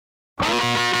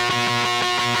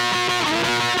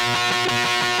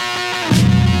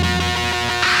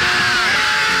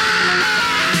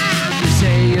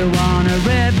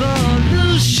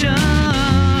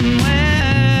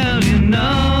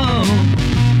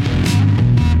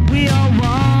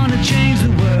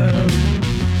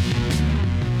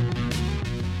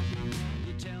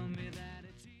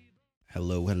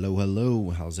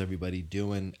How's everybody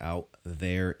doing out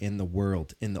there in the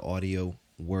world, in the audio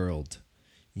world?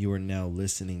 You are now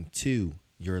listening to,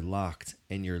 you're locked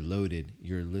and you're loaded.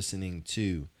 You're listening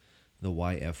to the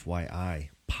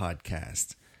YFYI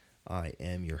podcast. I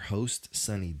am your host,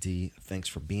 Sunny D. Thanks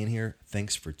for being here.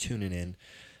 Thanks for tuning in.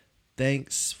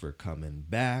 Thanks for coming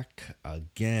back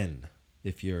again.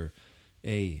 If you're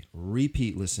a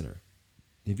repeat listener,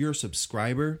 if you're a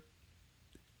subscriber,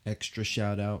 extra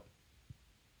shout out,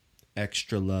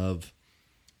 extra love,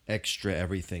 extra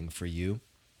everything for you,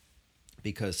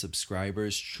 because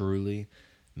subscribers truly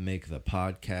make the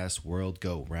podcast world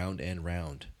go round and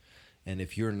round. And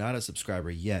if you're not a subscriber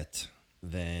yet,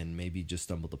 then maybe you just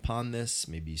stumbled upon this,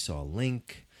 maybe you saw a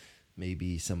link,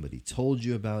 maybe somebody told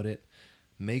you about it.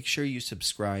 Make sure you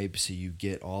subscribe so you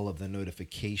get all of the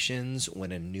notifications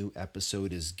when a new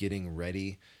episode is getting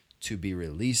ready to be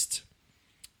released.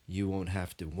 You won't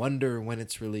have to wonder when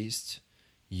it's released.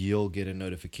 You'll get a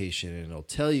notification and it'll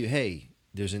tell you, hey,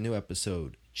 there's a new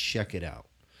episode. Check it out.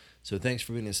 So thanks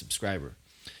for being a subscriber.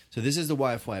 So this is the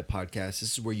YFY podcast.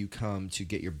 This is where you come to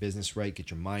get your business right,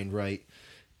 get your mind right,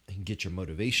 and get your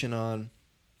motivation on,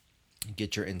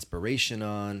 get your inspiration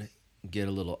on, get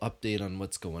a little update on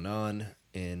what's going on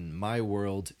in my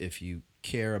world if you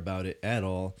care about it at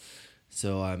all.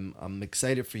 So I'm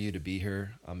excited for you to be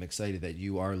here. I'm excited that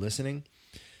you are listening.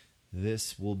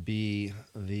 This will be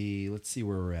let's see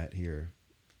where we're at here.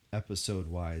 Episode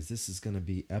wise, this is going to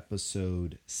be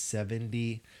episode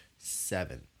 77.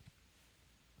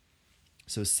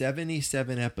 So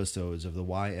 77 episodes of the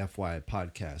YFY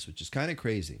podcast, which is kind of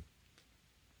crazy.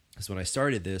 Because when I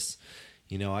started this,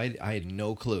 I had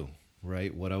no clue,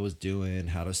 right? What I was doing,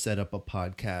 how to set up a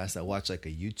podcast. I watched like a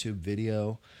YouTube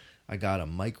video. I got a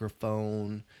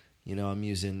microphone. I'm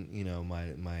using,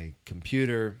 my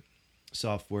computer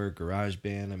software,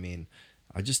 GarageBand.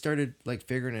 I just started like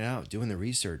figuring it out, doing the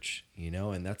research,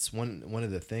 and that's one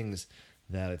of the things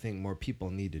that I think more people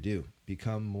need to do.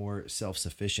 Become more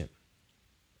self-sufficient.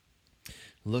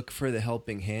 Look for the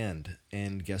helping hand,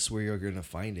 and guess where you're going to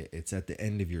find it? It's at the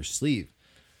end of your sleeve.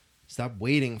 Stop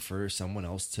waiting for someone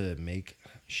else to make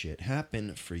shit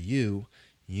happen for you.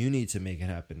 You need to make it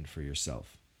happen for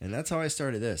yourself. And that's how I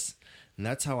started this. And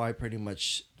that's how I pretty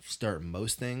much start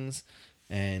most things.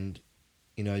 And,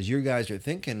 as you guys are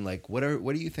thinking, like, what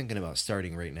are you thinking about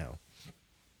starting right now?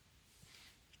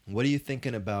 What are you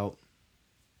thinking about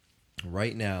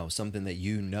right now? Something that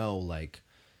like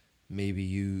maybe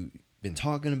you've been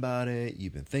talking about it,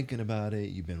 you've been thinking about it,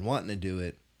 you've been wanting to do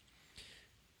it,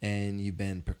 and you've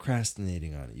been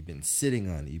procrastinating on it, you've been sitting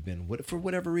on it, for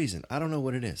whatever reason, I don't know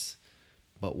what it is,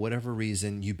 but whatever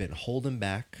reason, you've been holding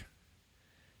back,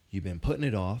 you've been putting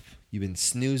it off, you've been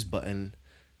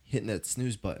hitting that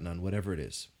snooze button on whatever it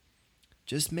is.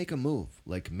 Just make a move,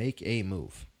 make a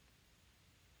move.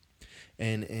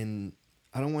 And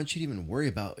I don't want you to even worry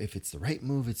about if it's the right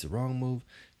move, it's the wrong move.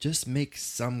 Just make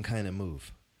some kind of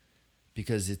move,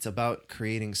 because it's about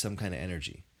creating some kind of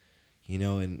energy.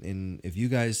 And if you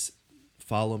guys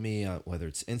follow me, whether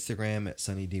it's Instagram at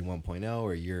SunnyD1.0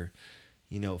 or you're,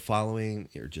 following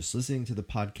or just listening to the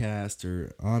podcast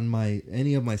or on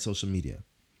any of my social media,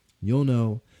 you'll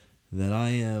know that I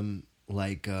am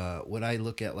what I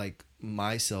look at like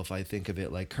myself, I think of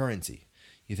it like currency.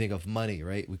 You think of money,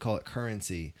 right? We call it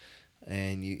currency.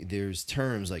 And there's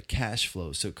terms like cash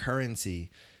flow. So currency,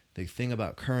 the thing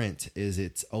about current is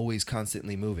it's always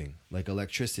constantly moving, like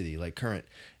electricity, like current.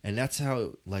 And that's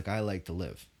how I like to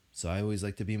live. So I always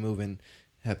like to be moving,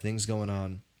 have things going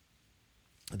on.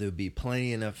 There would be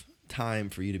plenty enough time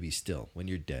for you to be still when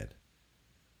you're dead,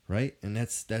 right? And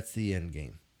that's the end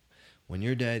game. When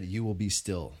you're dead, you will be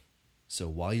still. So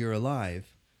while you're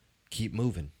alive, keep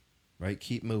moving, right?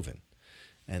 Keep moving.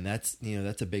 And that's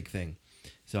a big thing.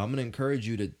 So I'm going to encourage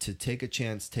you to take a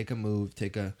chance, take a move,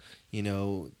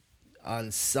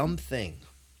 on something.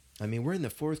 We're in the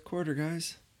fourth quarter,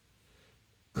 guys.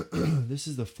 This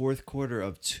is the fourth quarter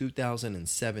of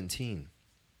 2017.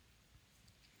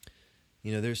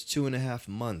 There's 2.5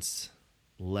 months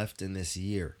left in this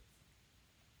year.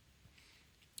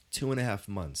 2.5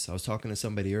 months. I was talking to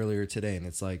somebody earlier today, and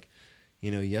it's like,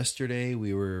 yesterday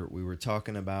we were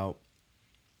talking about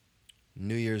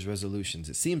New Year's resolutions.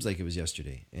 It seems like it was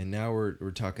yesterday, and now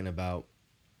we're talking about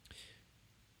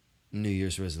New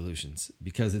Year's resolutions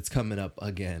because it's coming up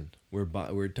again.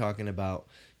 We're talking about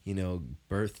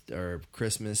birth or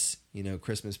Christmas,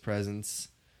 Christmas presents,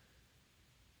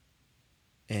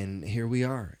 and here we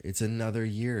are. It's another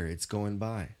year. It's going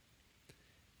by.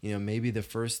 Maybe the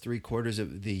first 3 quarters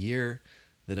of the year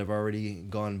that have already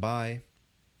gone by,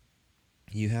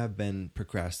 you have been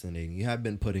procrastinating. You have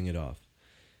been putting it off.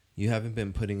 You haven't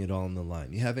been putting it all on the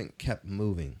line. You haven't kept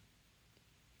moving.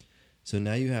 So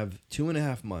now you have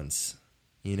 2.5 months,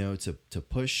 to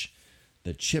push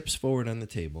the chips forward on the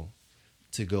table,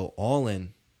 to go all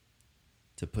in,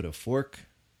 to put a fork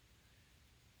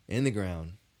in the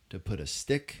ground, to put a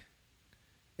stick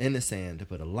in the sand, to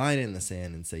put a line in the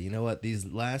sand and say, you know what, these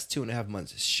last 2.5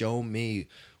 months, show me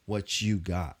what you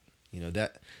got.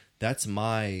 That's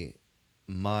my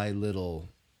little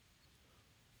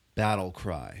battle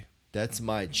cry. That's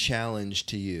my challenge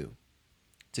to you,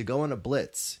 to go on a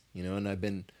blitz, and I've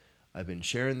been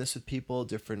sharing this with people,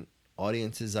 different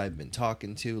audiences I've been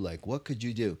talking to, like, what could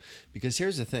you do? Because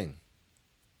here's the thing.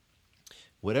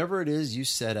 Whatever it is you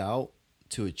set out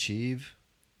to achieve,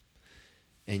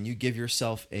 and you give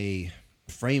yourself a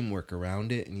framework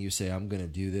around it, and you say, I'm going to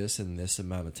do this in this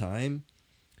amount of time,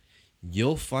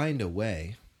 you'll find a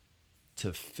way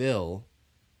to fill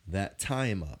that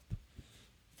time up.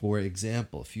 For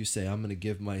example, if you say, I'm going to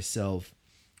give myself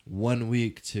 1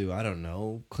 week to, I don't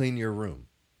know, clean your room.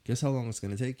 Guess how long it's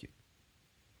going to take you?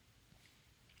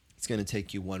 It's going to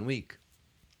take you 1 week.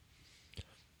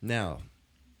 Now,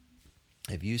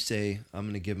 if you say, I'm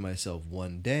going to give myself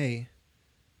 1 day,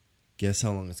 guess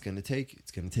how long it's going to take you?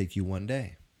 It's going to take you 1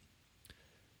 day.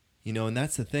 And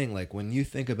that's the thing. Like, when you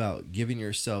think about giving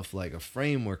yourself like a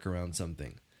framework around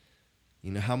something,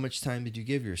 how much time did you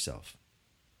give yourself?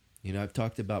 I've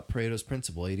talked about Pareto's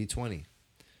principle, 80-20.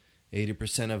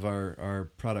 80% of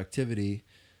our productivity,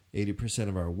 80%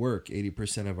 of our work,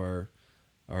 80% of our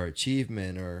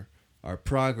achievement or our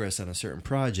progress on a certain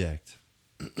project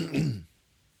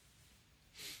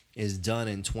is done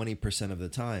in 20% of the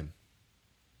time.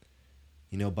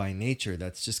 By nature,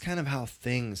 that's just kind of how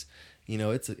things,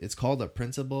 it's called a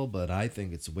principle, but I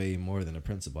think it's way more than a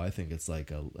principle. I think it's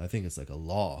like a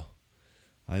law.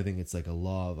 I think it's like a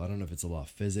law of, I don't know if it's a law of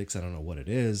physics. I don't know what it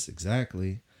is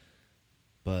exactly,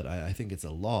 but I think it's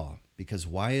a law. Because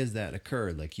why does that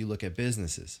occur? Like, you look at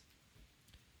businesses,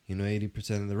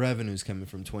 80% of the revenue is coming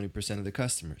from 20% of the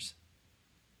customers.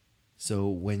 So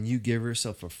when you give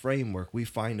yourself a framework, we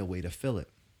find a way to fill it.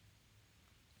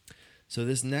 So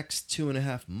this next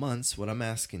 2.5 months, what I'm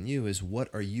asking you is, what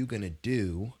are you going to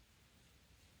do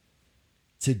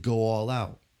to go all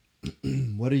out?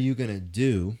 What are you going to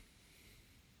do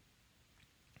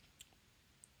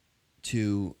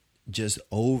to just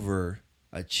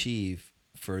overachieve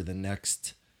for the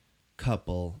next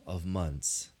couple of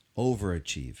months?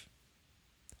 Overachieve.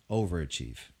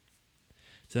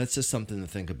 So that's just something to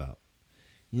think about.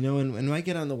 And when I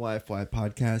get on the Wi-Fi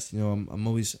podcast, I'm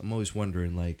always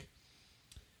wondering, like,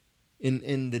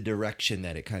 in the direction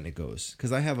that it kind of goes.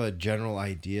 Because I have a general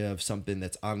idea of something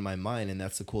that's on my mind, and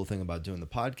that's the cool thing about doing the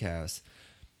podcast,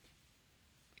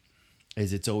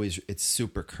 is it's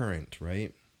super current,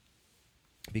 right?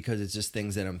 Because it's just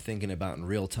things that I'm thinking about in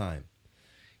real time.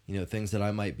 Things that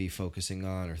I might be focusing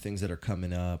on, or things that are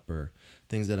coming up, or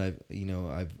things that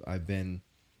I've been,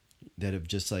 that have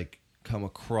just like come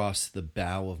across the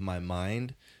bow of my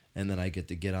mind. And then I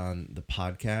get on the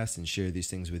podcast and share these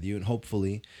things with you. And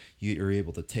hopefully you are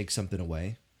able to take something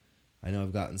away. I know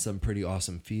I've gotten some pretty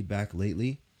awesome feedback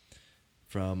lately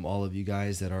from all of you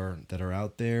guys that are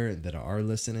out there and that are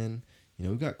listening.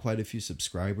 We've got quite a few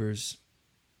subscribers.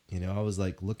 I was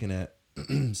like looking at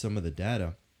some of the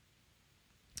data.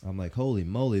 I'm like, holy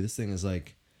moly, this thing is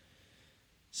like,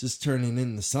 it's just turning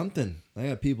into something. I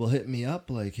got people hitting me up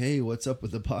like, hey, what's up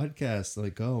with the podcast?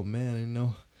 Like, oh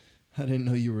man, I didn't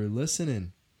know you were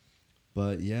listening.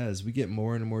 But yeah, as we get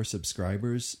more and more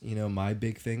subscribers, my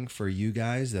big thing for you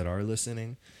guys that are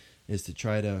listening is to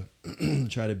try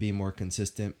to be more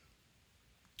consistent,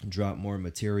 drop more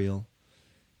material,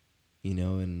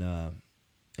 and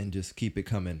just keep it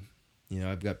coming.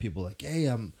 I've got people like, hey,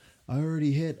 I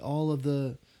already hit all of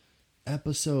the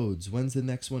episodes. When's the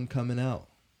next one coming out?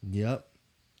 Yep.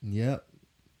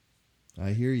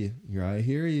 I hear you. I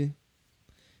hear you.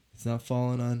 It's not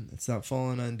falling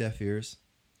on deaf ears.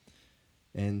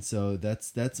 And so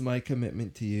that's my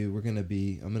commitment to you. I'm gonna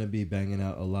be banging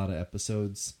out a lot of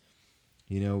episodes.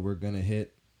 We're gonna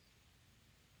hit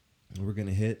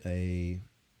a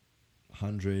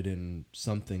 100 and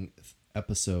something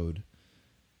episode,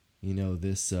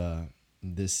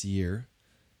 this year.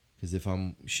 Because if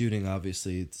I'm shooting,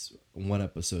 obviously it's one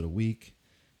episode a week,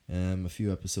 and I'm a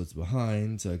few episodes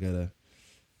behind, so I gotta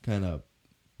kind of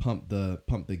pump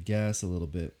the gas a little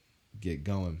bit, get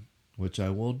going, which I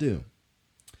will do.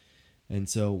 And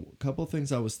so a couple of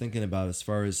things I was thinking about as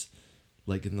far as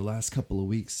like in the last couple of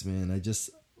weeks, man, I just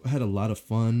had a lot of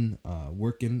fun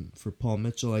working for Paul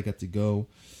Mitchell. I got to go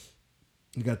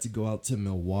out to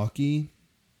Milwaukee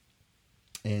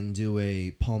and do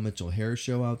a Paul Mitchell hair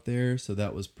show out there. So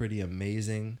that was pretty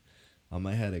amazing.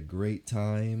 I had a great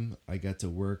time. I got to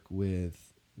work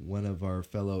with one of our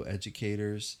fellow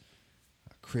educators,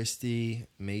 Christy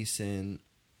Mason,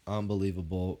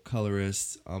 unbelievable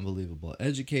colorist, unbelievable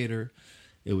educator.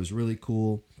 It was really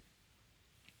cool.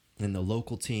 And the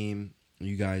local team,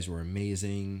 you guys were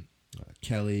amazing.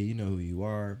 Kelly, you know who you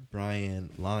are.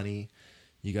 Brian, Lonnie,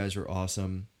 you guys were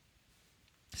awesome.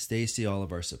 Stacy, all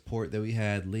of our support that we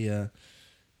had. Leah,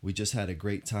 we just had a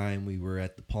great time. We were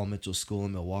at the Paul Mitchell School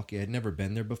in Milwaukee. I'd never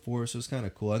been there before, so it's kind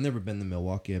of cool. I've never been to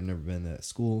Milwaukee. I've never been to that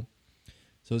school.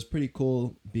 So it's pretty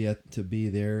cool to be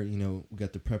there. You know, we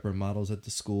got the prepper models at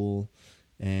the school,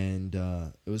 and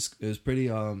it was pretty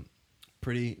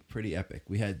epic.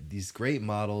 We had these great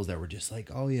models that were just like,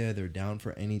 oh yeah, they're down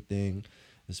for anything.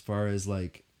 As far as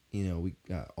like, you know, we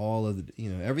got all of the, you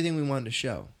know, everything we wanted to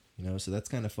show. You know, so that's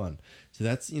kind of fun. So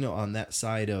that's, you know, on that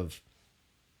side of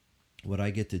what I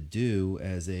get to do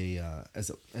as a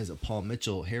Paul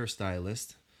Mitchell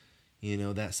hairstylist. You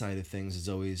know, that side of things is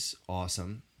always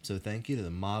awesome. So thank you to the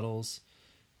models.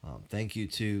 Thank you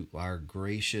to our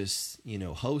gracious, you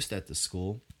know, host at the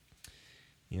school,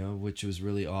 you know, which was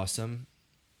really awesome.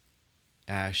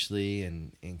 Ashley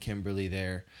and Kimberly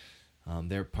there.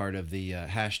 They're part of the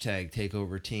hashtag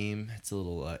takeover team. It's a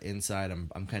little inside.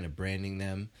 I'm kind of branding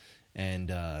them, and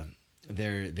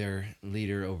their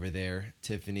leader over there,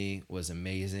 Tiffany, was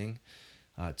amazing.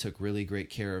 Took really great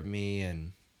care of me,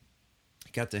 and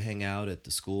got to hang out at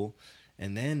the school.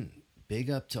 And then big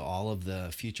up to all of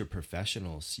the future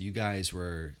professionals. You guys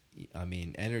were, I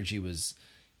mean, energy was,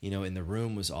 you know, in the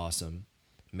room was awesome.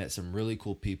 Met some really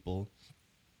cool people.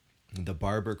 The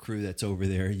barber crew that's over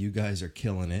there, you guys are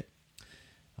killing it.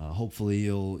 Hopefully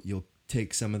you'll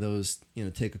take some of those, you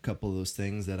know, take a couple of those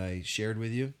things that I shared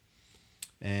with you,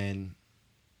 and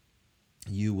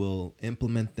you will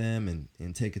implement them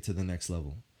and take it to the next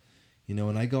level. You know,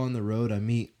 when I go on the road, I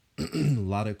meet a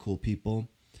lot of cool people,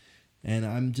 and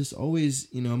I'm just always,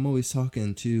 you know, I'm always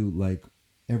talking to like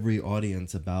every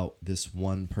audience about this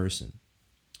one person,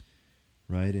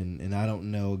 right? And I don't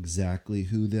know exactly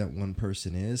who that one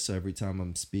person is, so every time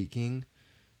I'm speaking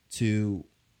to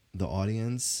the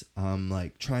audience, I'm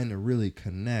like trying to really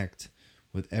connect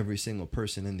with every single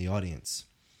person in the audience.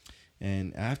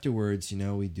 And afterwards, you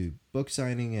know, we do book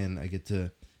signing and I get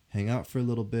to hang out for a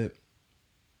little bit.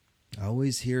 I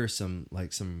always hear some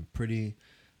pretty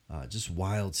just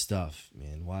wild stuff,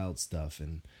 man, wild stuff.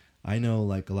 And I know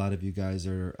like a lot of you guys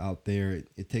are out there.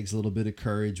 It takes a little bit of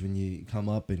courage when you come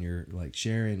up and you're like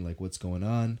sharing like what's going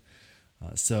on.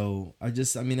 So I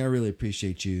really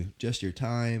appreciate you, just your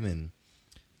time and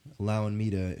allowing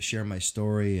me to share my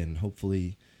story, and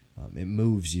hopefully it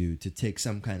moves you to take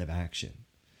some kind of action,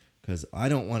 because I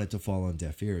don't want it to fall on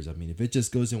deaf ears. I mean, if it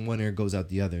just goes in one ear, goes out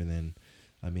the other, then,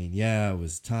 I mean, yeah, it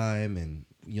was time and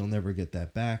you'll never get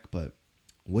that back. But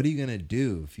what are you going to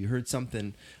do? If you heard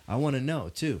something, I want to know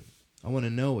too. I want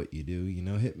to know what you do. You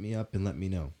know, hit me up and let me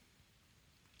know.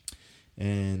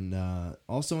 And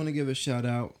also want to give a shout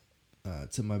out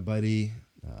to my buddy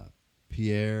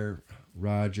Pierre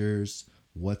Rogers.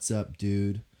 What's up,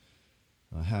 dude?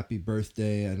 Happy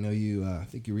birthday. I know you, I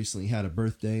think you recently had a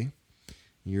birthday.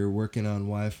 You're working on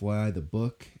YFY, the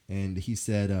book. And he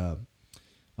said,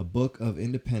 a book of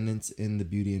independence in the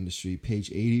beauty industry. Page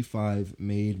 85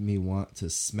 made me want to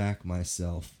smack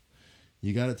myself.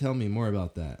 You got to tell me more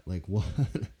about that. Like,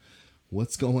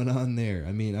 what's going on there?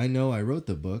 I mean, I know I wrote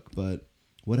the book, but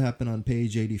what happened on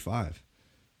page 85?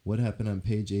 What happened on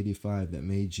page 85 that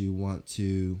made you want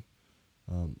to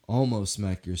almost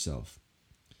smack yourself?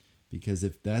 Because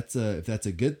if that's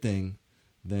a good thing,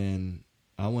 then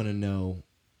I want to know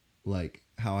like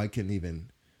how I can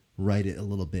even write it a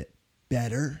little bit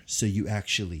better so you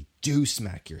actually do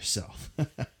smack yourself.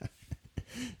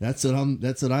 That's what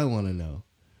I want to know.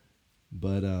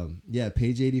 But yeah,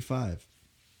 page 85.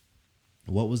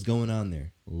 What was going on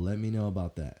there? Let me know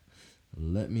about that.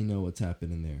 Let me know what's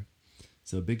happening there.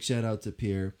 So big shout out to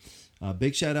Pierre.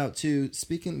 Big shout out to,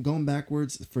 going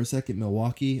backwards for a second,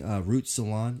 Milwaukee, Roots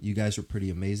Salon. You guys were pretty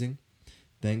amazing.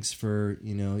 Thanks for,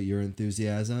 you know, your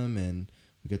enthusiasm, and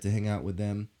we got to hang out with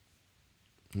them.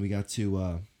 We got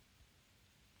to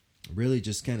really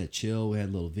just kind of chill. We had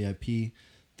a little VIP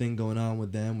thing going on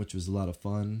with them, which was a lot of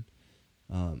fun.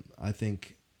 I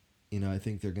think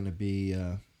they're gonna be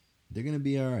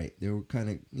all right. They were kind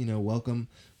of, you know, welcome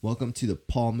to the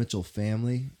Paul Mitchell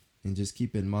family. And just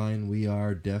keep in mind, we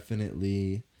are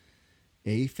definitely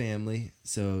a family.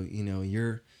 So, you know,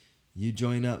 you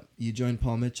join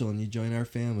Paul Mitchell and you join our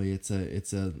family. It's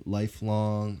a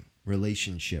lifelong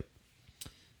relationship.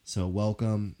 So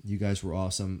welcome. You guys were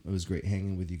awesome. It was great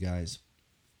hanging with you guys.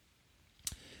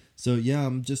 So yeah,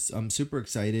 I'm super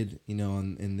excited,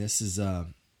 and this is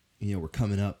we're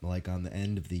coming up like on the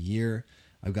end of the year.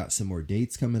 I've got some more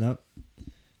dates coming up.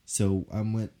 So I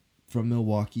went from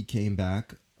Milwaukee, came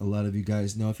back. A lot of you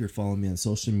guys know, if you're following me on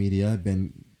social media, I've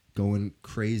been going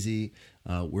crazy.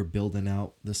 We're building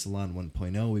out the Salon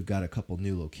 1.0. We've got a couple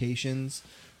new locations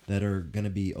that are going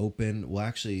to be open. Well,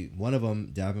 actually, one of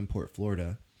them, Davenport,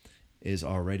 Florida, is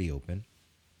already open.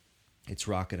 It's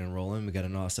rocking and rolling. We got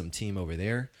an awesome team over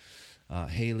there.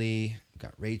 Haley, we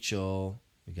got Rachel,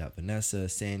 we got Vanessa,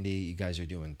 Sandy. You guys are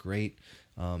doing great.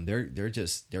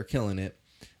 They're killing it.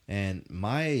 And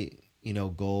my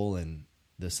goal and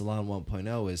the Salon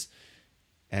 1.0 is,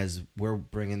 as we're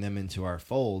bringing them into our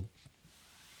fold,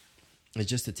 is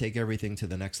just to take everything to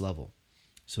the next level.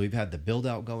 So we've had the build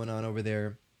out going on over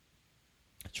there,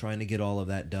 trying to get all of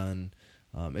that done.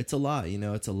 It's a lot,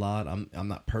 it's a lot. I'm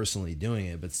not personally doing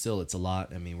it, but still it's a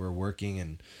lot. I mean, we're working,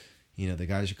 and the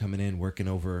guys are coming in, working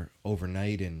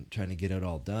overnight and trying to get it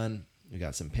all done. We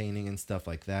got some painting and stuff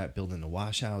like that, building the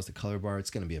wash house, the color bar. It's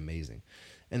going to be amazing.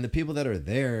 And the people that are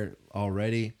there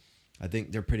already, I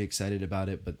think they're pretty excited about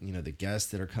it. But, the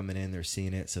guests that are coming in, they're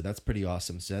seeing it. So that's pretty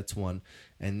awesome. So that's one.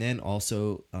 And then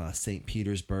also St.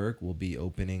 Petersburg will be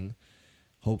opening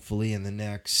hopefully in the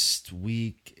next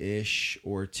week-ish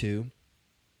or two.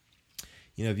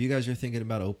 If you guys are thinking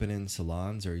about opening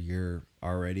salons, or you're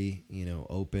already,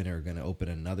 open or going to open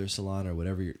another salon or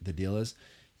whatever the deal is,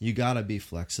 you got to be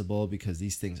flexible, because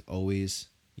these things always,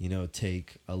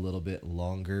 take a little bit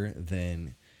longer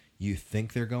than you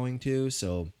think they're going to.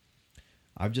 So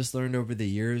I've just learned over the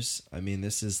years, I mean,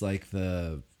 this is like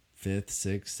the 5th,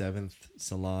 6th, 7th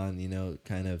salon,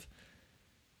 kind of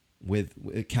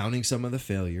with counting some of the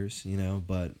failures,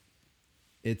 but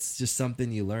it's just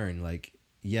something you learn. Like,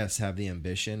 yes, have the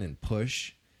ambition and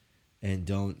push, and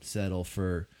don't settle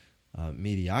for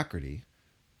mediocrity,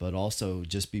 but also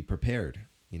just be prepared,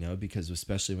 because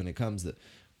especially when it comes to,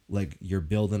 like, you're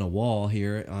building a wall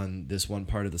here on this one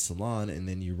part of the salon, and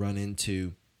then you run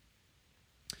into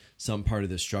some part of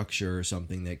the structure or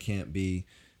something that can't be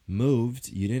moved.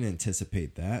 You didn't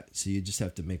anticipate that. So you just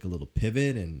have to make a little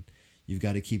pivot, and you've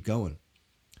got to keep going.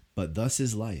 But thus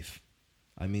is life.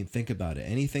 I mean, think about it.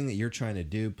 Anything that you're trying to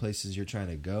do, places you're trying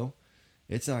to go,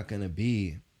 it's not going to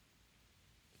be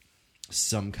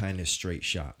some kind of straight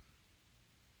shot.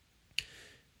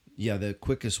 Yeah, the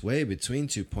quickest way between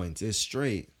 2 points is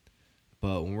straight.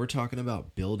 But when we're talking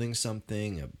about building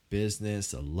something, a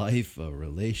business, a life, a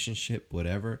relationship,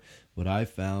 whatever, what I've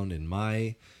found in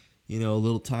my,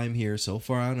 little time here so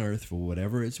far on earth, for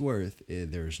whatever it's worth,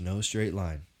 there's no straight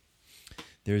line.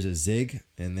 There's a zig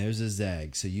and there's a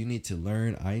zag. So you need to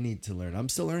learn. I need to learn. I'm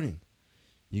still learning.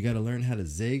 You got to learn how to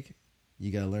zig.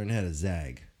 You got to learn how to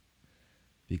zag,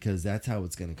 because that's how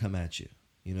it's going to come at you.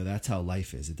 That's how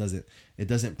life is. It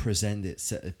doesn't present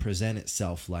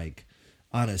itself like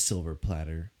on a silver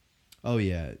platter. Oh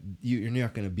yeah, you're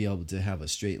not going to be able to have a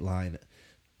straight line,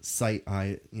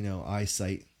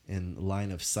 eyesight and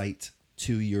line of sight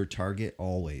to your target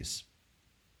always.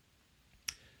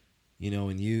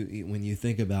 When you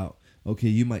think about, okay,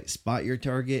 you might spot your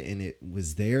target and it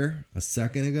was there a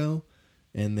second ago,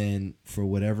 and then for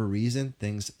whatever reason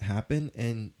things happen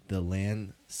and the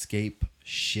landscape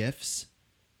shifts.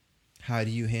 How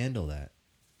do you handle that?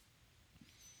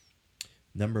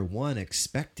 Number one,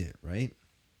 expect it, right?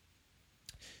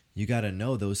 You got to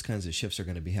know those kinds of shifts are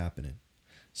going to be happening.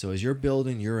 So as you're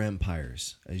building your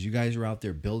empires, as you guys are out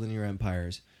there building your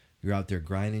empires, you're out there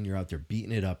grinding, you're out there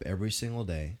beating it up every single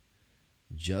day,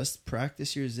 just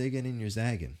practice your zigging and your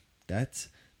zagging. That's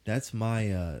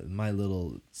my my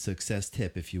little success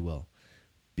tip, if you will.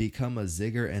 Become a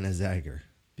zigger and a zagger,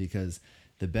 because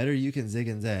the better you can zig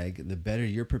and zag, the better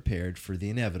you're prepared for the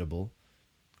inevitable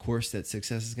course that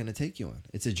success is going to take you on.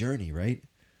 It's a journey, right?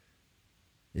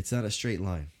 It's not a straight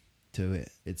line to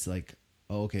it. It's like,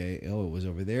 it was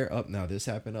over there. Up, now this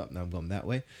happened. Up, now I'm going that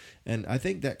way. And I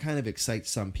think that kind of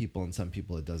excites some people, and some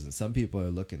people it doesn't. Some people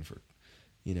are looking for,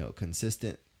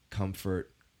 consistent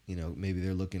comfort. Maybe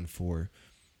they're looking for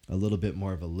a little bit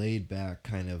more of a laid back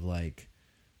kind of like,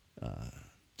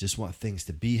 just want things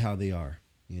to be how they are,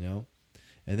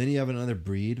 And then you have another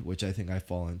breed, which I think I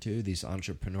fall into, these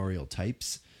entrepreneurial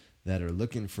types that are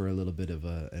looking for a little bit of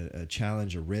a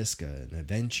challenge, a risk, an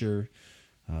adventure,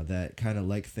 that kind of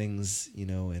like things,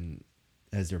 and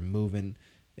as they're moving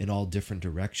in all different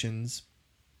directions,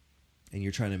 and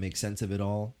you're trying to make sense of it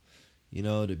all,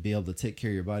 to be able to take care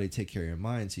of your body, take care of your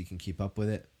mind, so you can keep up with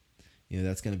it.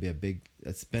 That's going to be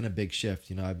that's been a big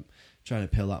shift. I'm trying to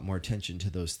pay a lot more attention to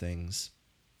those things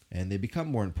and they become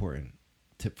more important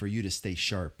for you to stay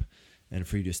sharp and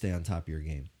for you to stay on top of your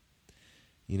game.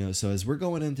 So as we're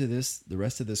going into the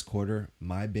rest of this quarter,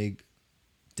 my big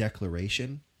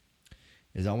declaration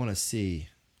is I want to see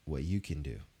what you can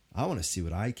do. I want to see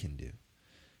what I can do.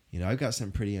 I've got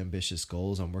some pretty ambitious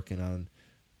goals I'm working on,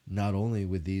 not only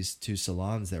with these 2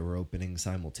 salons that we're opening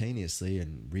simultaneously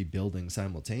and rebuilding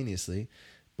simultaneously,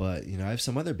 but, I have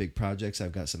some other big projects.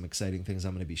 I've got some exciting things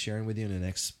I'm going to be sharing with you in the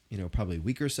next, probably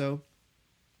week or so.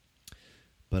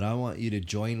 But I want you to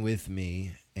join with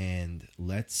me and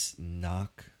let's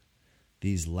knock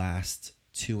these last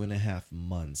 2.5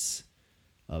 months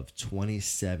of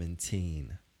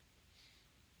 2017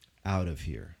 out of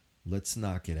here. Let's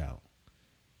knock it out.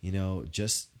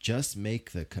 Just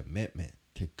make the commitment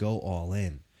to go all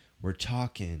in. We're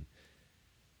talking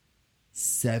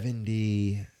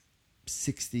 60,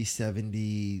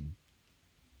 70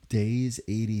 days,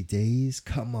 80 days.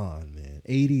 Come on, man.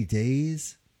 80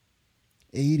 days?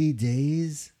 80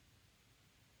 days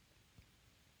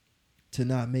to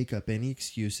not make up any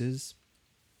excuses,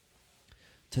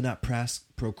 to not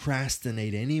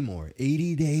procrastinate anymore.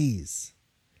 80 days.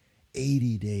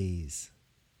 80 days.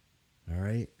 All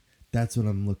right? That's what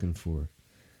I'm looking for.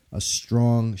 A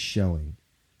strong showing.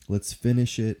 Let's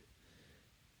finish it.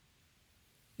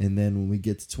 And then when we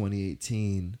get to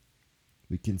 2018,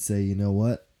 we can say, you know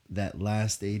what? That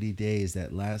last 80 days,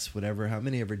 that last how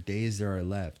many ever days there are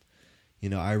left,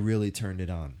 I really turned it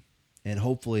on. And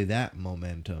hopefully that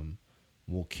momentum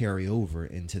will carry over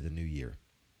into the new year.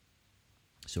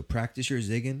 So practice your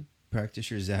zigging, practice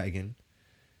your zagging,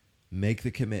 make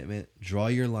the commitment, draw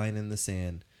your line in the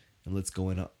sand, and let's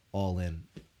go all in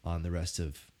on the rest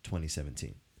of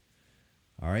 2017.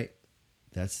 All right?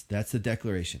 That's the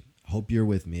declaration. Hope you're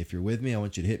with me. If you're with me, I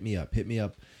want you to hit me up. Hit me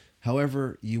up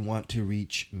however you want to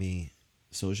reach me.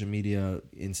 Social media,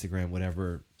 Instagram,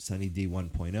 whatever, Sunny D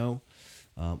 1.0.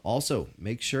 Also,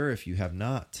 make sure if you have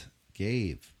not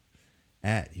gave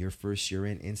at Your First Year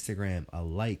In Instagram a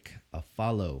like, a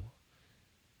follow,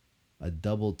 a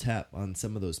double tap on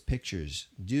some of those pictures.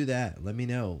 Do that. Let me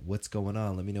know what's going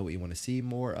on. Let me know what you want to see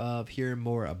more of, hear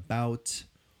more about.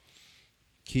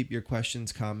 Keep your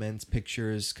questions, comments,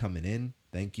 pictures coming in.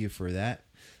 Thank you for that.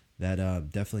 That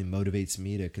definitely motivates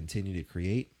me to continue to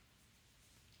create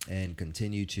and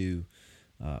continue to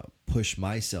push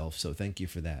myself. So thank you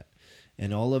for that.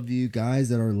 And all of you guys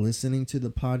that are listening to the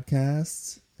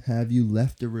podcasts, have you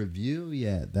left a review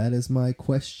yet? That is my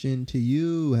question to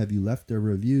you. Have you left a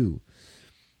review?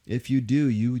 If you do,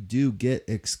 you do get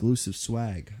exclusive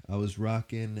swag. I was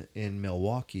rocking in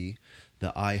Milwaukee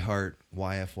the I Heart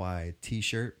YFY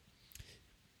t-shirt.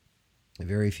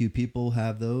 Very few people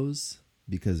have those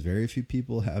because very few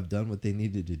people have done what they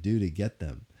needed to do to get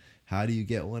them. How do you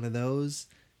get one of those?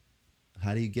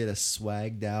 How do you get a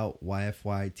swagged out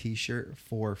YFY t-shirt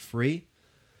for free?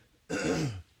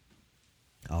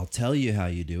 I'll tell you how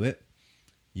you do it.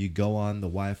 You go on the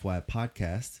YFY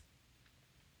podcast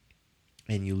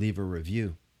and you leave a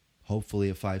review, hopefully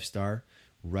a 5-star,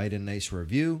 write a nice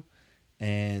review,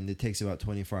 and it takes about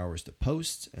 24 hours to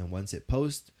post. And once it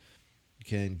posts, you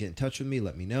can get in touch with me,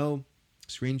 let me know,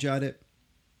 screenshot it,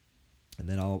 and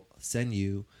then I'll send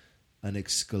you an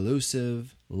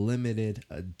exclusive limited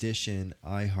edition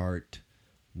iHeart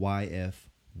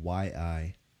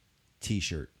YFYI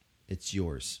t-shirt. It's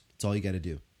yours. It's all you got to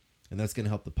do. And that's going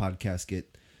to help the podcast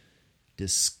get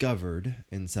discovered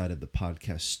inside of the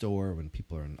podcast store when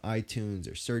people are on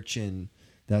iTunes or searching.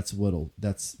 That's what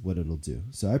it'll do.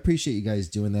 So I appreciate you guys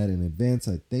doing that in advance.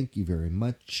 I thank you very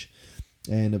much.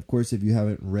 And of course, if you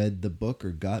haven't read the book or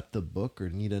got the book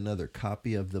or need another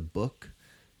copy of the book,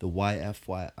 the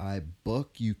YFYI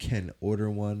book, you can order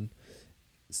one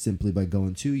simply by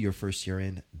going to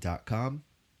yourfirstyearin.com.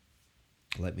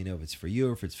 Let me know if it's for you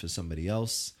or if it's for somebody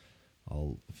else.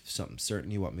 If someone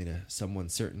certain you want me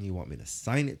to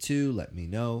sign it to, let me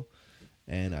know.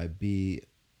 And I'd be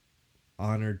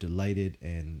honored, delighted,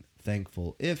 and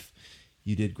thankful if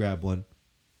you did grab one.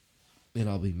 And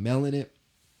I'll be mailing it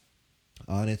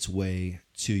on its way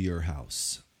to your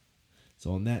house.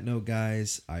 So on that note,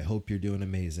 guys, I hope you're doing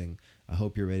amazing. I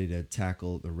hope you're ready to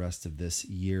tackle the rest of this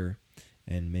year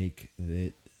and make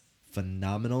it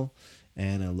phenomenal.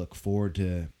 And I look forward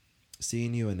to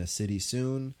seeing you in the city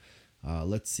soon.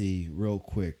 Let's see real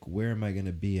quick. Where am I going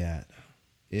to be at?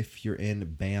 If you're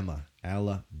in Bama,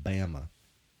 Alabama.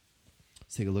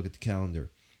 Let's take a look at the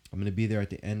calendar. I'm going to be there at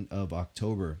the end of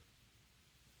October.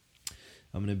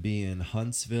 I'm going to be in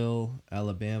Huntsville,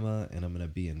 Alabama, and I'm going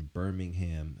to be in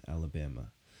Birmingham,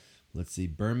 Alabama. Let's see,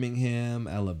 Birmingham,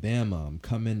 Alabama. I'm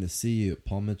coming to see you at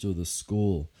Paul Mitchell, the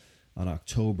school, on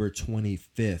October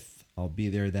 25th. I'll be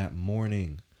there that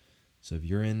morning. So if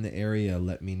you're in the area,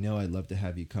 let me know. I'd love to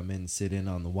have you come in, sit in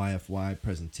on the YFY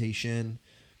presentation.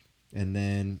 And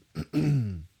then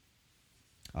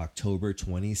October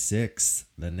 26th,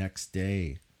 the next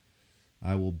day,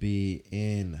 I will be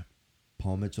in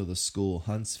Paul Mitchell, the school,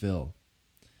 Huntsville.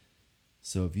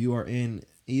 So if you are in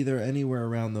anywhere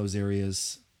around those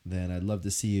areas, then I'd love to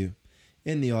see you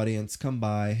in the audience. Come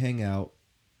by, hang out,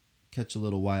 catch a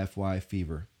little YFY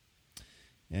fever.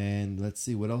 And let's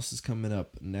see what else is coming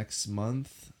up next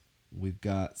month. We've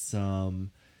got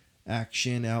some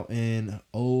action out in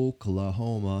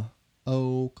Oklahoma.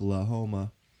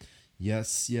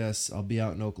 Yes, I'll be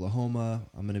out in Oklahoma.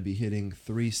 I'm going to be hitting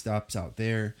 3 stops out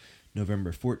there.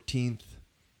 November 14th,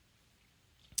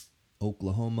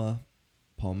 Oklahoma,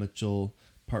 Paul Mitchell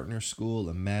Partner School,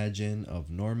 Imagine of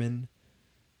Norman.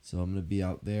 So I'm going to be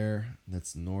out there.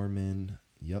 That's Norman.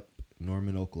 Yep,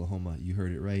 Norman, Oklahoma. You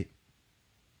heard it right.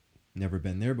 Never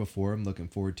been there before. I'm looking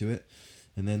forward to it.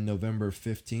 And then November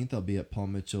 15th, I'll be at Paul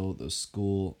Mitchell, the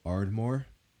school, Ardmore,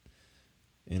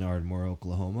 in Ardmore,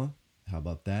 Oklahoma. How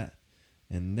about that?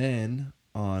 And then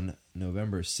on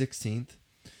November 16th,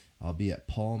 I'll be at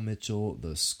Paul Mitchell,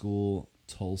 the school,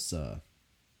 Tulsa,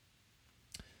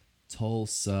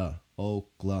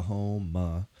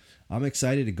 Oklahoma. I'm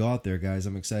excited to go out there, guys.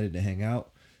 I'm excited to hang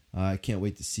out. I can't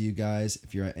wait to see you guys.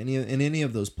 If you're in any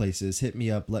of those places, hit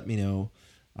me up. Let me know.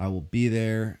 I will be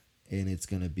there, and it's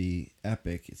going to be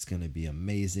epic. It's going to be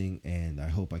amazing, and I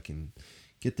hope I can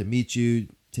get to meet you,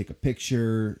 take a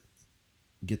picture,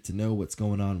 get to know what's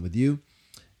going on with you,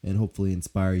 and hopefully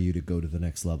inspire you to go to the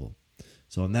next level.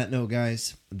 So on that note,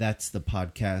 guys, that's the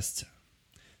podcast.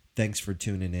 Thanks for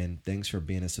tuning in. Thanks for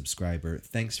being a subscriber.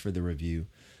 Thanks for the review.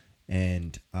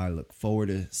 And I look forward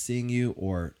to seeing you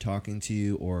or talking to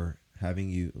you or having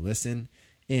you listen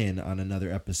in on another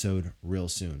episode real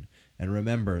soon. And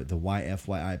remember, the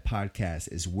YFYI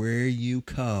podcast is where you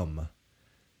come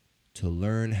to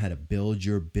learn how to build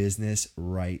your business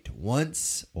right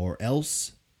once, or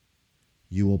else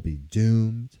you will be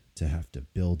doomed to have to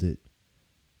build it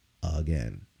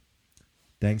again.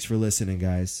 Thanks for listening,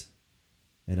 guys.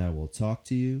 And I will talk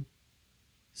to you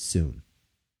soon.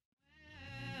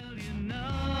 Well, you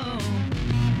know,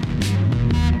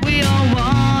 we all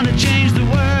want to change the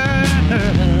world.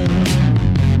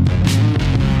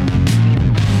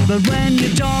 But when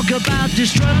you talk about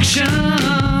destruction,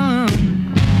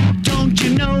 don't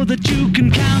you know that you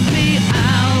can count me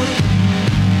out?